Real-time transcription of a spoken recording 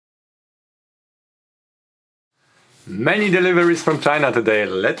Many deliveries from China today.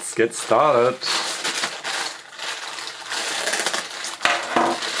 Let's get started.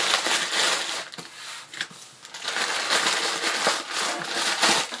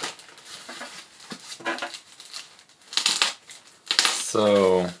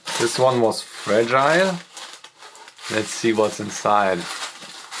 So this one was fragile. Let's see what's inside.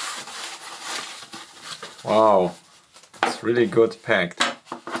 Wow, it's really good packed.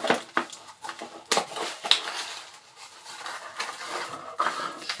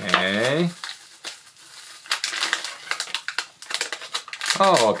 Okay.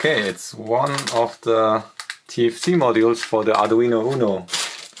 Oh, okay, it's one of the TFT modules for the Arduino Uno.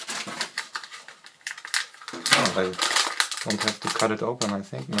 Oh, I don't have to cut it open, I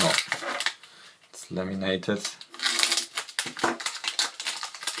think. No, it's laminated.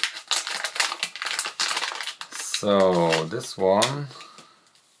 So this one,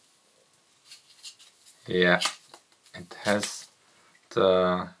 yeah, it has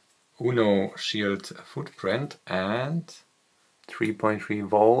the Uno shield footprint and 3.3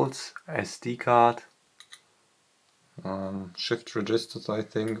 volts SD card, shift registers I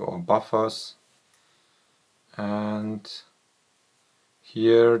think, or buffers, and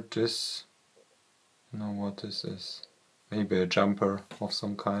here this, I don't know what this is, maybe a jumper of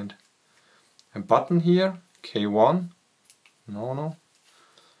some kind, a button here, K1, no,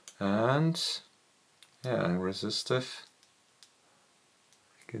 and yeah, resistive.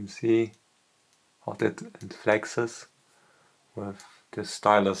 You can see how that it flexes with the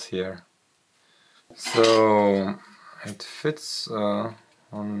stylus here. So it fits on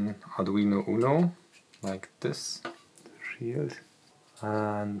Arduino Uno like this, shield,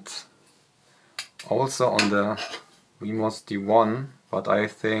 and also on the Wemos D1, but I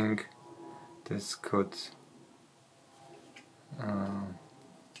think this could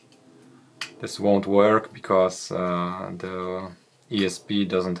this won't work because the ESP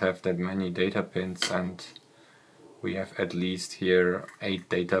doesn't have that many data pins, and we have at least here 8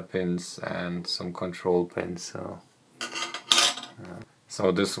 data pins and some control pins,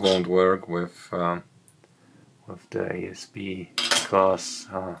 so this won't work with the ESP because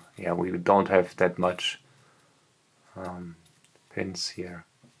yeah, we don't have that much pins here.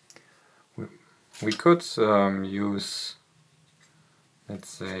 We could use, let's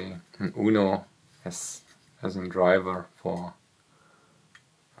say, an Uno as a driver for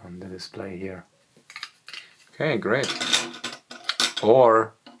the display here. Okay, great.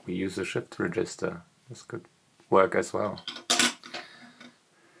 Or we use a shift register. This could work as well.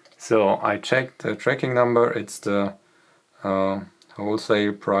 So I checked the tracking number. It's the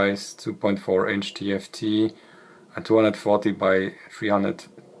wholesale price 2.4 inch TFT, 240 by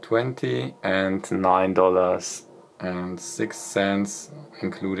 320, and $9.06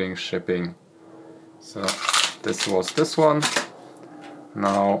 including shipping. So this was this one.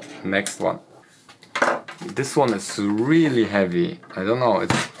 Now next one. This one is really heavy. I don't know,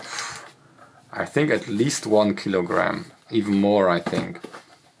 it's, I think at least 1 kilogram, even more I think.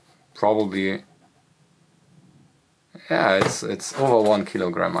 Probably, yeah, it's over 1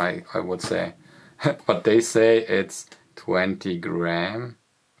 kilogram I would say. But they say it's 20 gram.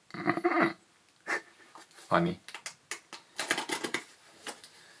 Funny.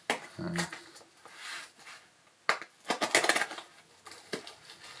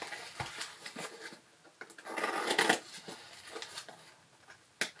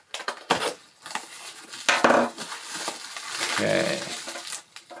 Okay,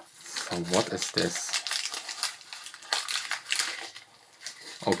 so what is this?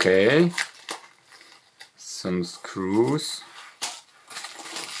 Okay, some screws.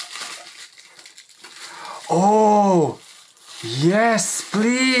 Oh, yes,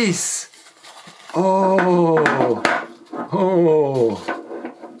 please. Oh,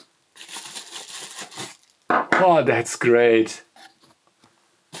 that's great.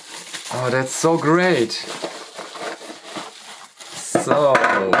 Oh, that's so great.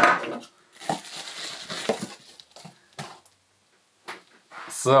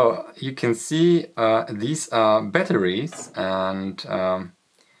 So you can see these are batteries, and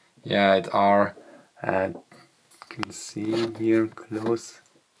yeah, it are, you can see here close,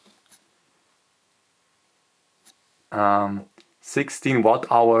 16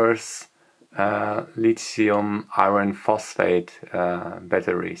 watt-hours lithium iron phosphate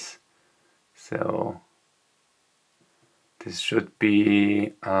batteries. So this should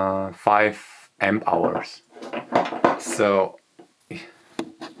be 5 amp hours. So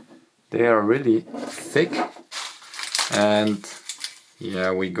they are really thick, and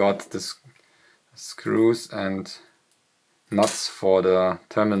yeah, we got the screws and nuts for the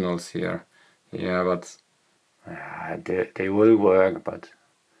terminals here. Yeah, but They will work, but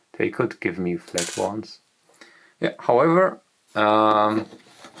they could give me flat ones. Yeah, however,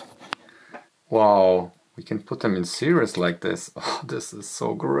 wow, we can put them in series like this. Oh, this is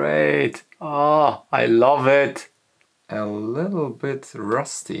so great. Oh, I love it. A little bit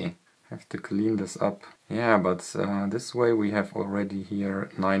rusty. Have to clean this up. Yeah, but this way we have already here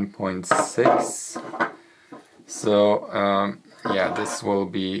 9.6. So yeah, this will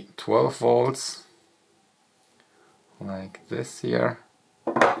be 12 volts. Like this here.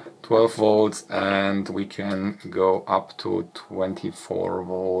 12 volts, and we can go up to 24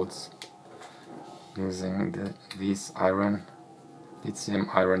 volts using these lithium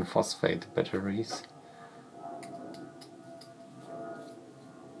iron phosphate batteries.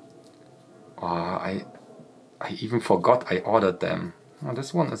 Oh, I even forgot I ordered them. Oh,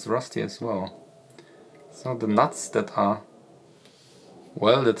 this one is rusty as well. So the nuts that are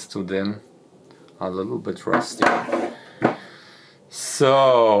welded to them are a little bit rusty.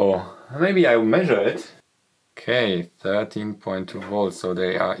 So maybe I'll measure it. Okay, 13.2 volts, so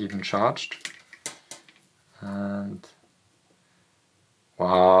they are even charged. And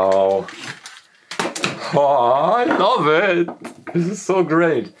wow, oh, I love it. This is so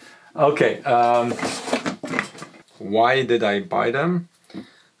great. Okay, why did I buy them?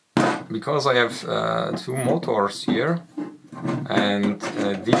 Because I have two motors here, and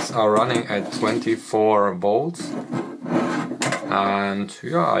these are running at 24 volts, and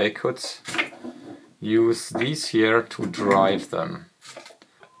yeah, I could use these here to drive them.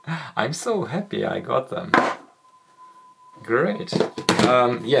 I'm so happy I got them. Great.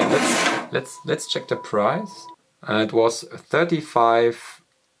 Yeah, let's check the price. It was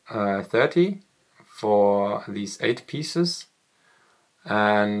 35.30 for these 8 pieces,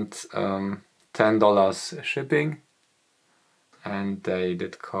 and $10 shipping, and they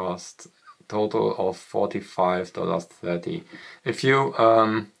did cost total of $45.30. If you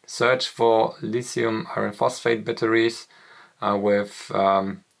search for lithium iron phosphate batteries with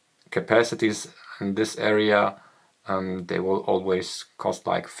capacities in this area, they will always cost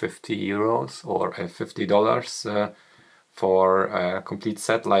like 50 euros or $50 for a complete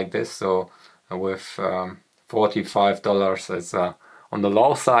set like this. So with $45 is on the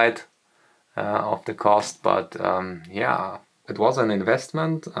low side of the cost, but yeah, it was an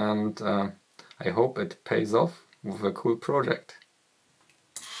investment, and I hope it pays off with a cool project.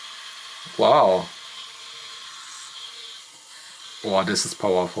 Wow. Wow, this is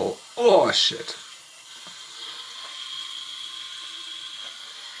powerful. Oh shit.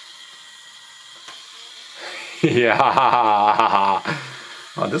 Yeah.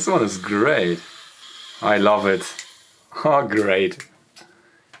 Oh, this one is great. I love it. Oh, great.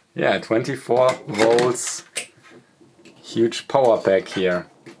 Yeah, 24 volts. Huge power pack here.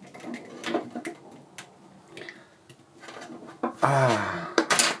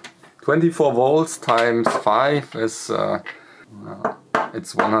 24 volts times 5 is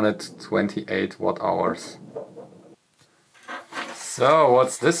it's 128 watt hours. So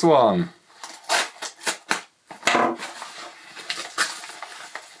what's this one?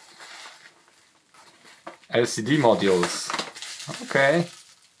 LCD modules. Okay.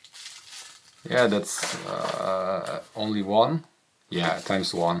 Yeah, that's only one. Yeah,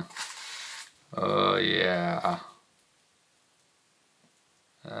 times 1. Yeah.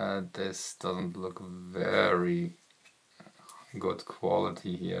 This doesn't look very good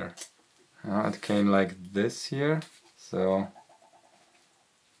quality here. It came like this here, so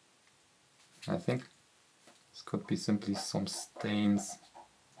I think this could be simply some stains.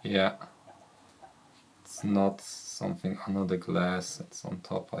 Yeah, it's not something under the glass, it's on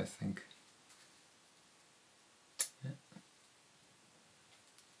top, I think.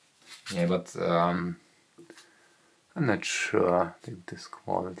 Yeah, but I'm not sure this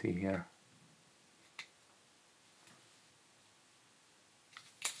quality here.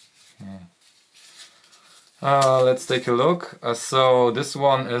 Okay. Let's take a look. So this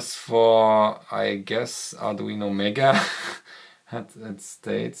one is for, I guess, Arduino Mega. it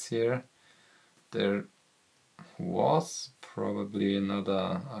states here. There was probably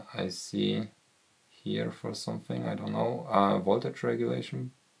another IC here for something, I don't know. Voltage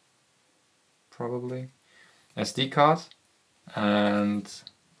regulation, probably. SD card, and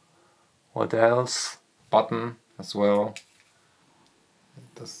what else? Button as well.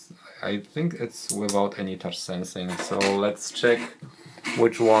 I think it's without any touch sensing, so let's check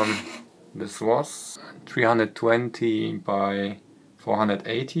which one this was. 320 by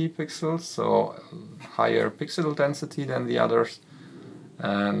 480 pixels, so higher pixel density than the others,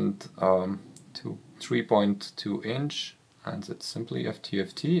 and 3.2 inch, and it's simply a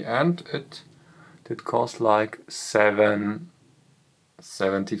TFT, and it It cost like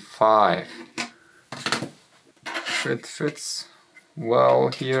 $7.75. It fits well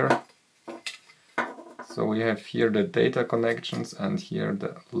here. So we have here the data connections and here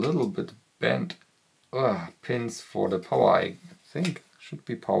the little bit bent pins for the power. I think should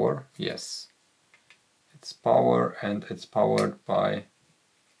be power. Yes, it's power, and it's powered by...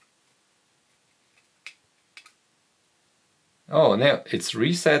 Oh no, it's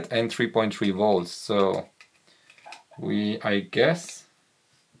reset and 3.3 volts. So I guess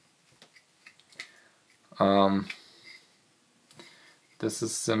this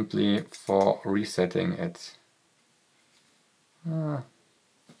is simply for resetting it.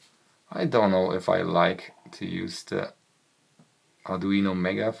 I don't know if I like to use the Arduino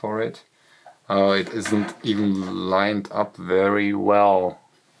Mega for it. It isn't even lined up very well.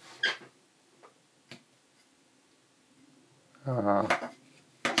 So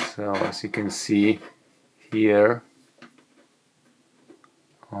as you can see here,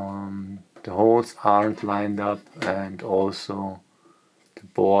 the holes aren't lined up, and also the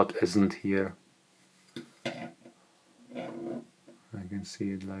board isn't here. I can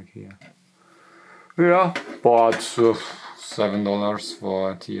see it like here. Yeah, bought $7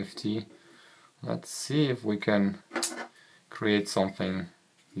 for TFT. Let's see if we can create something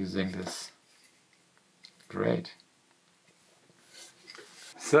using this. Great.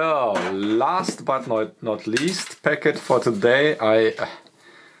 So, last but not least packet for today. I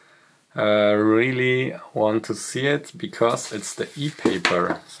really want to see it because it's the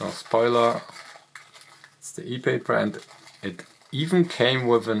e-paper. So, spoiler, it's the e-paper, and it even came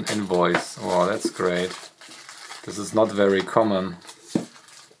with an invoice. Wow, that's great. This is not very common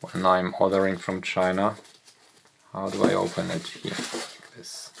when I'm ordering from China. How do I open it? Here, like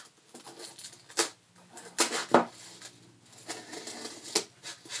this.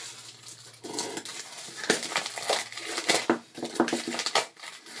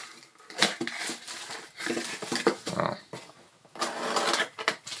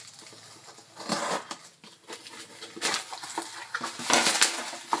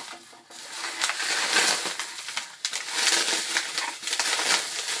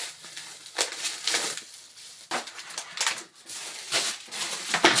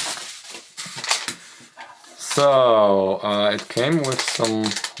 So it came with some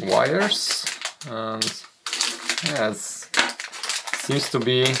wires, and yeah, it seems to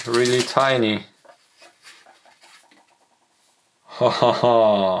be really tiny. Ha ha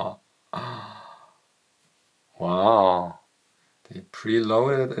ha! Wow! They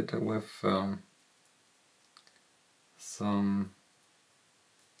preloaded it with some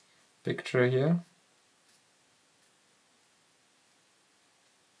picture here.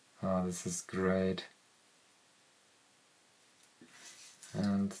 Oh, this is great.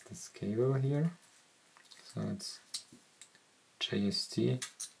 And this cable here, so it's JST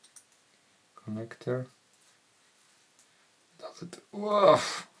connector. Does it? Whoa!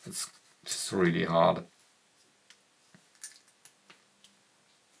 It's just really hard.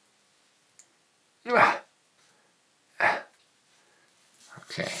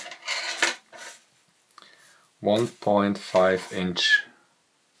 Okay. 1.5 inch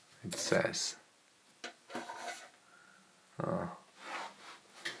it says.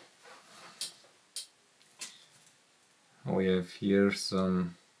 We have here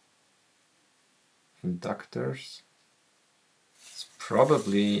some inductors. It's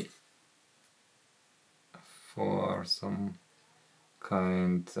probably for some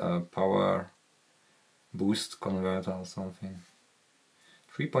kind of power boost converter or something.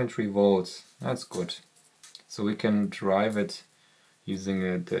 3.3 volts, that's good. So we can drive it using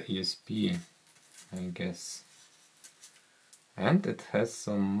the ESP, I guess. And it has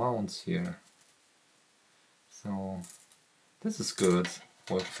some mounts here. So this is good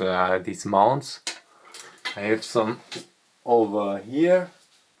with these mounts. I have some over here,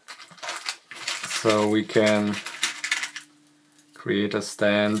 so we can create a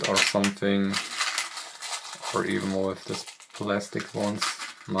stand or something, or even with this plastic ones,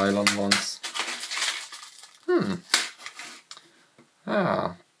 nylon ones.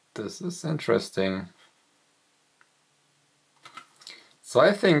 This is interesting. So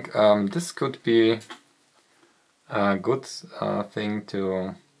I think this could be a good thing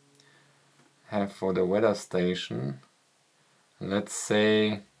to have for the weather station. Let's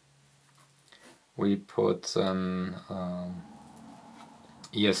say we put an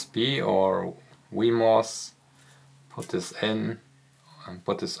ESP or WeMOS, put this in and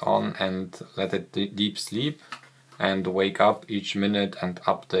put this on and let it deep sleep and wake up each minute and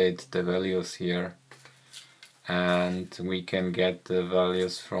update the values here. and we can get the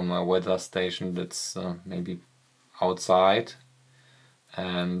values from a weather station that's maybe outside,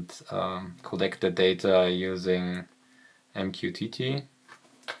 and collect the data using MQTT.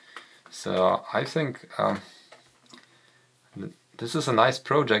 So I think this is a nice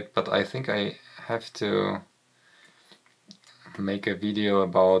project, but I think I have to make a video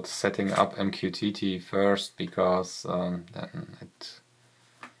about setting up MQTT first, because then it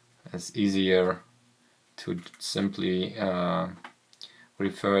is easier to simply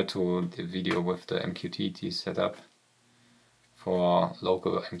refer to the video with the MQTT setup for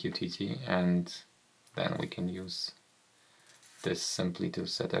local MQTT, and then we can use this simply to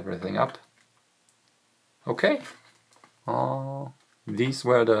set everything up. Okay, these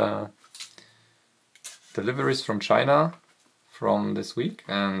were the deliveries from China from this week,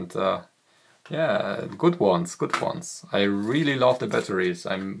 and yeah, good ones, good ones. I really love the batteries.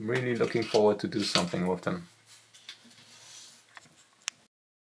 I'm really looking forward to do something with them.